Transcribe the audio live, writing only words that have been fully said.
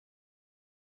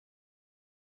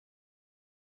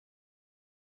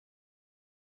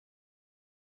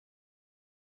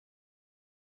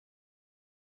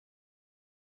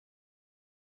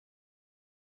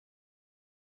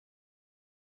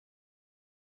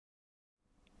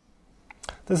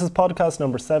This is podcast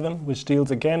number 7, which deals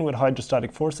again with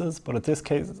hydrostatic forces, but in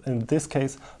this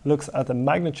case looks at the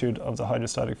magnitude of the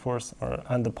hydrostatic force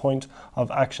and the point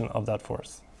of action of that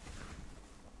force.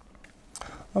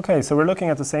 Okay, so we're looking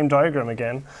at the same diagram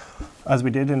again as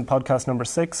we did in podcast number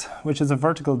 6, which is a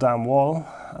vertical dam wall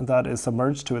that is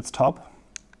submerged to its top.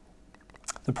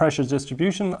 The pressure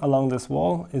distribution along this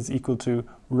wall is equal to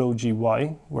rho gy,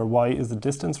 where y is the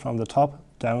distance from the top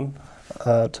down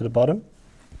to the bottom.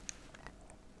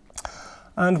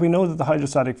 And we know that the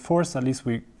hydrostatic force, at least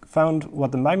we found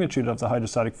what the magnitude of the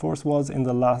hydrostatic force was in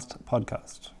the last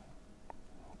podcast.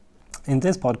 In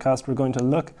this podcast, we're going to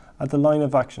look at the line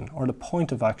of action, or the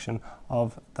point of action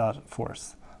of that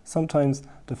force, sometimes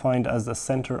defined as the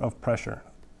center of pressure.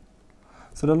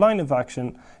 So the line of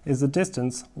action is the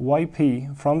distance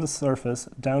yp from the surface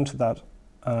down to that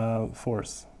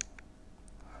force.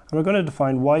 And we're going to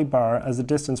define y bar as the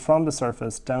distance from the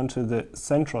surface down to the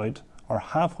centroid, or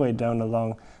halfway down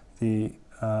along the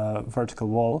vertical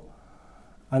wall,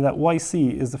 and that yc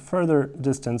is the further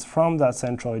distance from that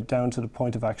centroid down to the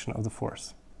point of action of the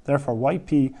force. Therefore,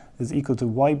 yp is equal to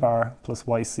y bar plus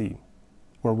yc,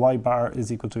 where y bar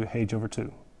is equal to h over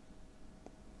 2.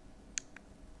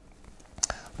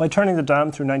 By turning the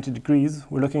dam through 90 degrees,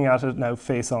 we're looking at it now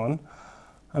face on,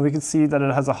 and we can see that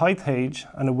it has a height h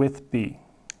and a width b.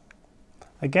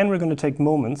 Again, we're going to take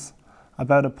moments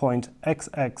about a point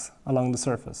xx along the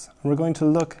surface, and we're going to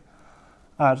look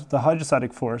at the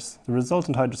hydrostatic force, the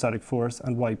resultant hydrostatic force,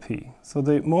 and yp. So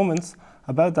the moments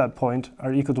about that point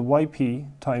are equal to yp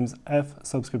times F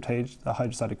subscript h, the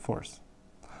hydrostatic force.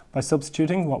 By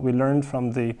substituting what we learned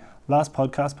from the last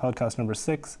podcast, podcast number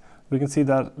 6, we can see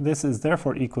that this is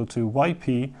therefore equal to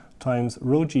yp times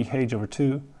rho g h over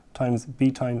 2 times b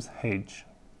times h.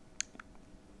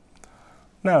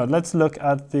 Now let's look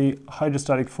at the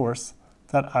hydrostatic force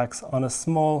that acts on a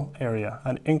small area,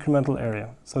 an incremental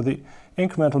area. So the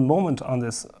incremental moment on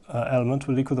this element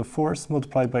will equal the force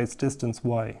multiplied by its distance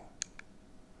y.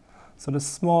 So the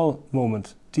small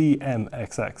moment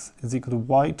dmxx is equal to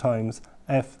y times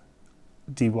f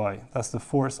dy. That's the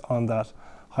force on that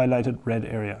highlighted red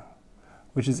area,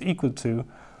 which is equal to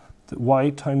the y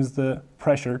times the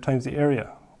pressure times the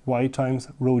area, y times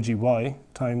rho gy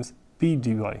times b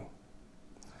dy.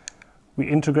 We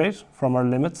integrate from our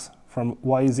limits from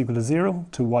y is equal to 0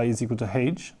 to y is equal to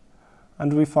h,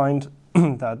 and we find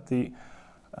that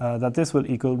this will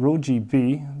equal rho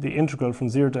gb, the integral from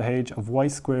 0 to h of y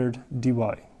squared dy.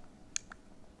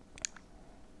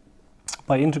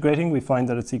 By integrating, we find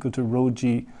that it's equal to rho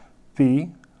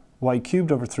gb y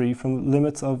cubed over 3 from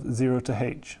limits of 0 to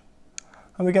h.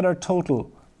 And we get our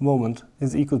total moment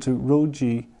is equal to rho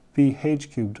g b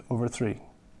h cubed over 3.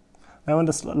 Now in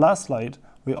the last slide,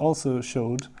 we also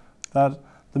showed that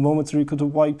the moments are equal to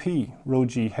yp, rho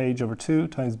g h over 2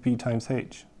 times b times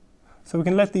h. So we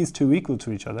can let these two equal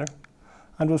to each other,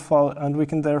 and we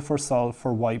can therefore solve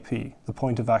for yp, the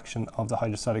point of action of the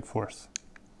hydrostatic force.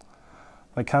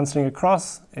 By cancelling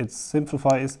across, it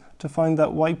simplifies to find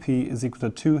that yp is equal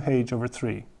to 2h over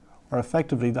 3, or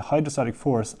effectively the hydrostatic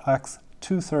force acts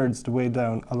 2/3 the way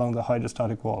down along the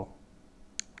hydrostatic wall.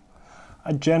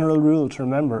 A general rule to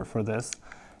remember for this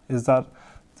is that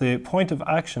the point of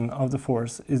action of the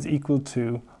force is equal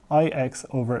to Ix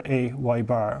over a y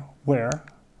bar, where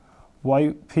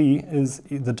yp is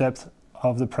the depth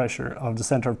of the pressure, of the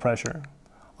center of pressure.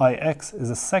 Ix is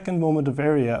a second moment of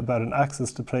area about an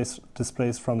axis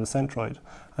displaced from the centroid,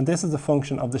 and this is a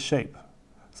function of the shape.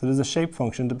 So there's a shape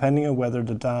function depending on whether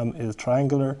the dam is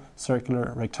triangular,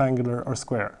 circular, rectangular, or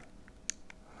square.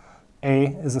 A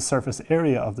is the surface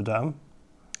area of the dam,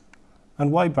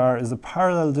 and y bar is the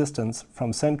parallel distance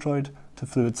from centroid to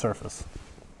fluid surface.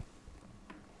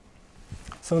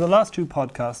 So in the last two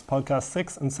podcasts, podcasts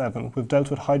 6 and 7, we've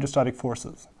dealt with hydrostatic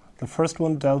forces. The first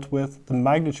one dealt with the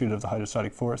magnitude of the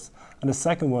hydrostatic force, and the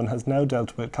second one has now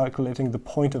dealt with calculating the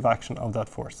point of action of that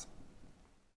force.